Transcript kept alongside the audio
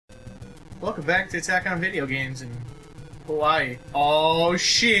Welcome back to Attack on Video Games in Hawaii. Oh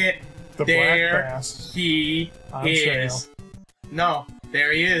shit! The there black bass he on is. sale. No,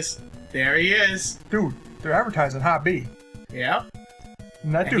 there he is. There he is. Dude, they're advertising Hot B. Yep.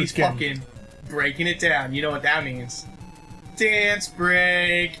 And that And dude's he's getting... fucking breaking it down. You know what that means. Dance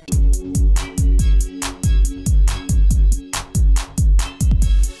break.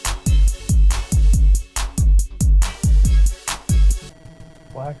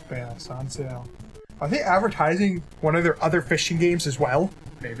 Black bass on sale. Are they advertising one of their other fishing games as well?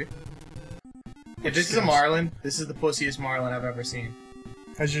 Maybe. If this is a marlin, this is the pussiest marlin I've ever seen.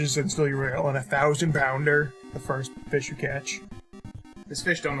 As you just install your reel on a 1,000-pounder, the first fish you catch. This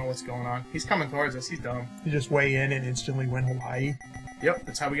fish don't know what's going on. He's coming towards us. He's dumb. You just weigh in and instantly win Hawaii. Yep,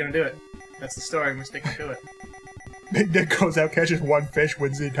 that's how we're gonna do it. That's the story. We're sticking to it. Big Dick goes out, catches one fish,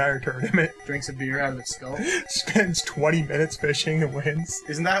 wins the entire tournament. Drinks a beer out of its skull. Spends 20 minutes fishing and wins.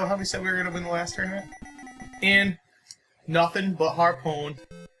 Isn't that how we said we were gonna win the last tournament? And nothing but harpoon.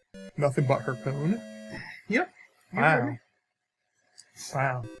 Nothing but harpoon. Yep. Wow.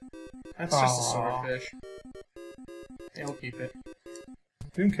 Wow. That's just a swordfish. Yeah, we'll keep it.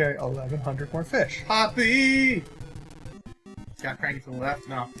 You can carry 1,100 more fish. Poppy! Got cranky to the left?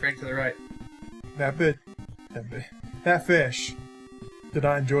 No, crank to the right. That fish did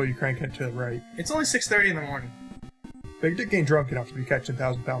not enjoy you cranking it to the right. It's only 6:30 in the morning. Big Dick ain't drunk enough to be catching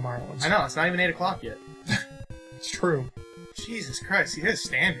 1,000-pound marlins. I know, it's not even 8 o'clock yet. It's true. Jesus Christ, he has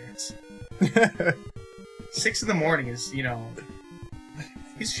standards. 6 in the morning is, you know...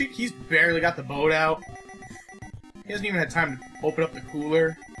 He's barely got the boat out. He hasn't even had time to open up the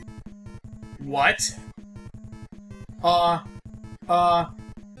cooler. What? Well,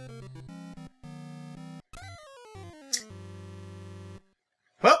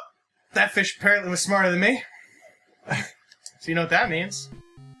 that fish apparently was smarter than me. So you know what that means.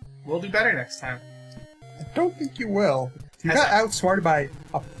 We'll do better next time. I don't think you will. You got outsmarted by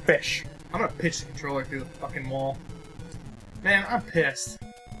a fish. I'm gonna pitch the controller through the fucking wall. Man, I'm pissed.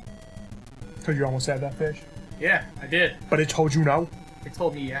 Because you almost had that fish? Yeah, I did. But it told you no? It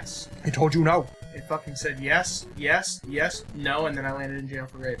told me yes. It told you no? It fucking said yes, yes, yes, no, and then I landed in jail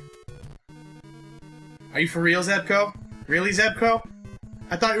for rape. Are you for real, Zebco? Really, Zebco?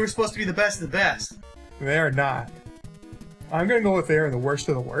 I thought you were supposed to be the best of the best. They're not. I'm gonna go with they're the worst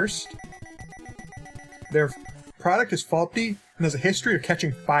of the worst. Their product is faulty and has a history of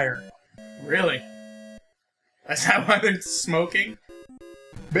catching fire. Really? That's how why they're smoking?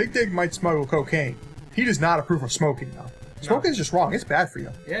 Big Dig might smuggle cocaine. He does not approve of smoking, though. Smoking is just wrong. It's bad for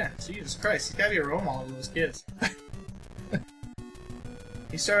you. Yeah, Jesus Christ. He's gotta be a role model to his kids.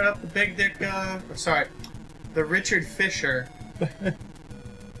 He started up the Big Dick, the Richard Fisher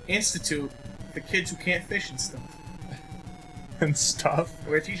Institute for kids who can't fish and stuff. And stuff.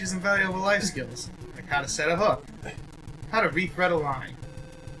 Where it teaches them valuable life skills. Like how to set a hook. How to rethread a line.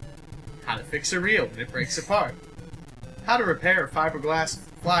 How to fix a reel when it breaks apart. How to repair a fiberglass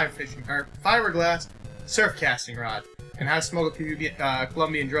fly fishing or fiberglass surf casting rod. And how to smuggle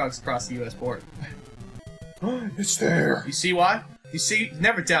Colombian drugs across the U.S. border. It's there. You see why? You see?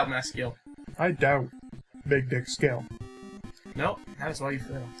 Never doubt my skill. I doubt Big Dick's skill. Nope, that is why you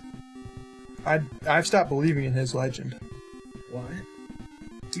fail. I've stopped believing in his legend. What?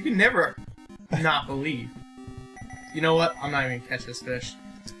 You can never not believe. You know what? I'm not even gonna catch this fish.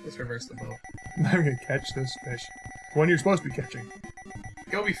 Let's reverse the boat. I'm not gonna catch this fish. The one you're supposed to be catching.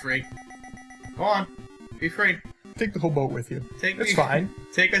 Go be free. Go on. Be free. Take the whole boat with you. That's fine.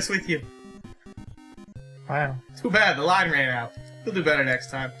 Take us with you. Wow. Too bad, the line ran out. We'll do better next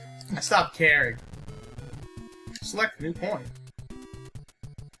time. I stopped caring. Select a new point.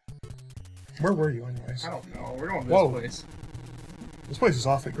 Where were you, anyways? I don't know. We're going to this place. This place is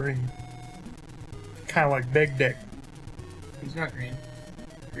awfully green. Kind of like Big Dick. He's not green.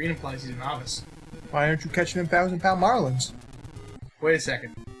 Green implies he's a novice. Why aren't you catching them 1,000-pound marlins? Wait a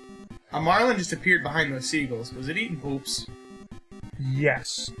second. A marlin just appeared behind those seagulls. Was it eating poops?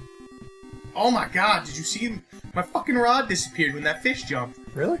 Yes. Oh my god, did you see my fucking rod disappeared when that fish jumped?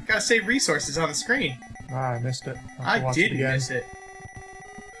 Really? Gotta save resources on the screen. Ah, I missed it. I didn't miss it.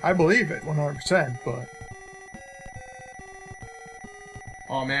 I believe it, 100%, but...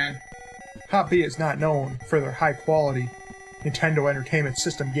 Oh man. Hot B is not known for their high-quality Nintendo Entertainment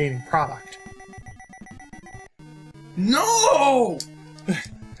System gaming product. No!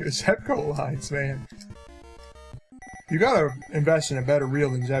 Zebco lines, man. You gotta invest in a better reel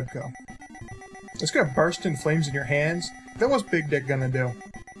than Zebco. It's gonna burst in flames in your hands. Then what's Big Dick gonna do?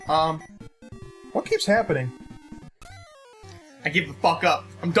 What keeps happening? I give the fuck up.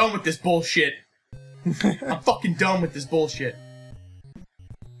 I'm done with this bullshit. I'm fucking done with this bullshit.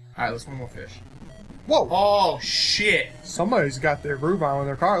 Alright, let's one more fish. Whoa! Oh, shit! Somebody's got their groove on with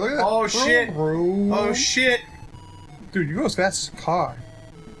their car. Look at that. Oh, shit! Vroom. Oh, shit! Dude, you go as fast as a car.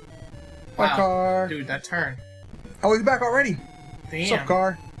 My Wow. car. Dude, that turn. Oh, he's back already. Damn. What's up,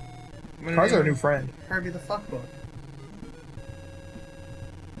 car? Car's our new friend. Herbie the fuckbook.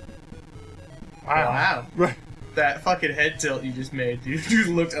 Wow. Wow. That fucking head tilt you just made, dude.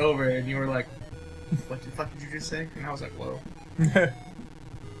 You looked over and you were like, what the fuck did you just say? And I was like, whoa.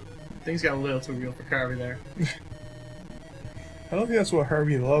 Things got a little too real for Kirby there. I don't think that's what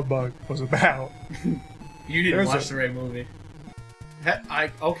Herbie the Love Bug was about. You didn't watch the right movie.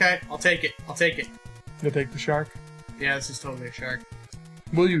 Okay, I'll take it. I'll take it. You'll take the shark? Yeah, this is totally a shark.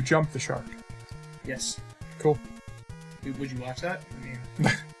 Will you jump the shark? Yes. Cool. Would you watch that?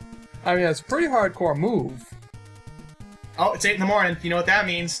 I mean, it's a pretty hardcore move. Oh, it's 8 in the morning. You know what that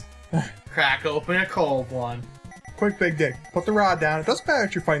means? Crack open a cold one. Quick big dig. Put the rod down. It doesn't matter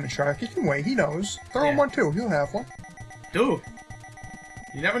if you're fighting a shark. He can wait. He knows. Throw him one too. He'll have one. Dude.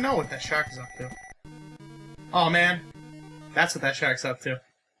 You never know what that shark is up to. Oh, man. That's what that shark's up to.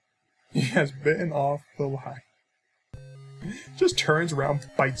 He has bitten off the line. Just turns around,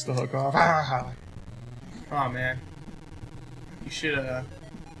 bites the hook off. Oh, man. You should,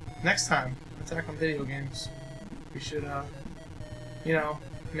 next time, Attack on Video Games, we should, you know,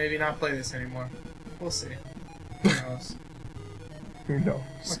 maybe not play this anymore. We'll see. Who knows? Who knows?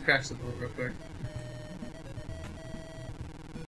 Let's crash the boat real quick.